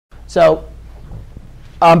So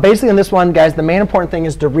basically in this one, guys, the main important thing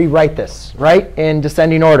is to rewrite this, right, in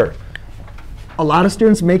descending order. A lot of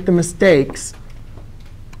students make the mistake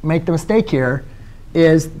here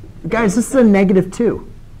is, guys, this is a -2.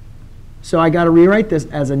 So I got to rewrite this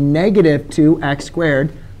as a -2x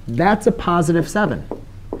squared. That's a +7.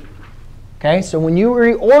 OK, so when you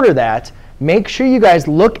reorder that, make sure you guys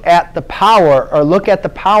look at the power, or look at the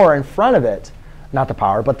power in front of it. Not the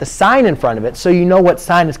power, but the sign in front of it, so you know what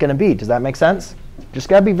sign it's going to be. Does that make sense? Just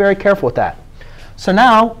got to be very careful with that. So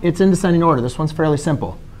now it's in descending order. This one's fairly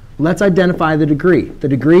simple. Let's identify the degree. The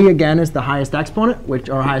degree, again, is the highest exponent,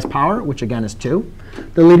 or highest power, which, again, is 2.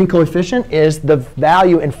 The leading coefficient is the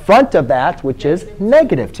value in front of that, which is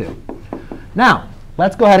 -2. Now,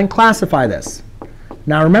 let's go ahead and classify this.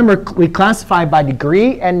 Now, remember, we classify by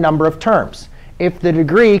degree and number of terms. If the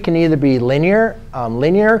degree can either be linear,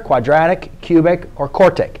 quadratic, cubic, or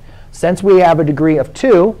quartic. Since we have a degree of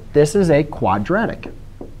 2, this is a quadratic.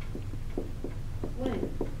 Wait.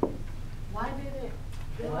 Why did it?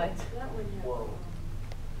 What?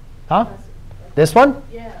 Huh? This one?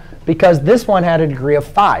 Yeah. Because this one had a degree of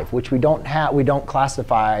 5, which we don't have. We don't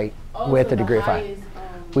classify with a degree of 5.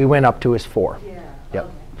 We went up to is 4. Yeah. Yep.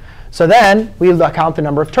 Okay. So then we count the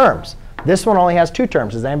number of terms. This one only has 2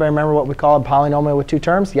 terms. Does anybody remember what we call a polynomial with 2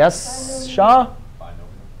 terms? Yes, Shaw?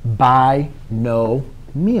 Binomial.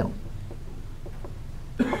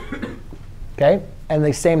 OK? And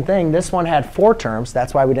the same thing, this one had 4 terms.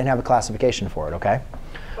 That's why we didn't have a classification for it, OK?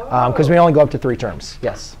 Because we only go up to 3 terms.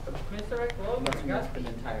 Yes? Mr. McLogan,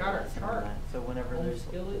 got our chart. So whenever there's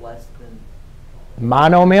less than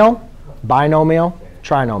Monomial, binomial,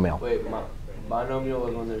 trinomial. Wait, binomial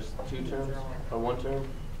is when there's 2 terms or 1 term?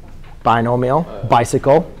 Binomial,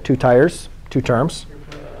 bicycle, 2 tires, 2 terms.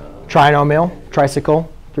 Trinomial, tricycle,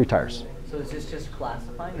 3 tires. So is this just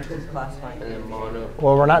classifying, or is this classifying? And then mono.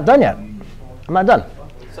 Well, we're not done yet. I'm not done.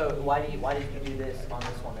 So why did you do this on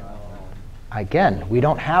this one? Again, we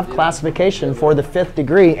don't have classification for the 5th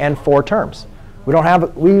degree and 4 terms. We don't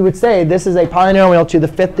have. We would say this is a polynomial to the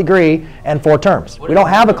 5th degree and 4 terms. We don't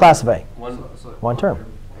have a classify. One term.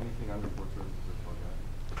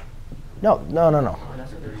 No.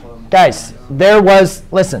 Guys, there was,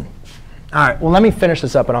 listen. All right, well, let me finish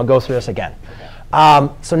this up, and I'll go through this again.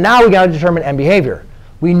 So now we got to determine end behavior.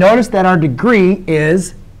 We notice that our degree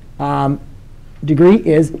is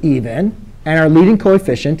even, and our leading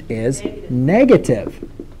coefficient is negative.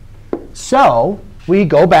 So we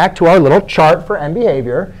go back to our little chart for end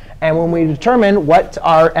behavior. And when we determine what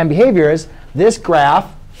our end behavior is, this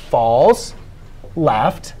graph falls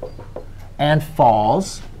left and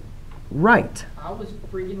falls right. I was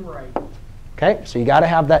freaking right. OK, so you got to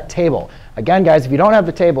have that table. Again, guys, if you don't have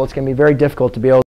the table, it's going to be very difficult to be able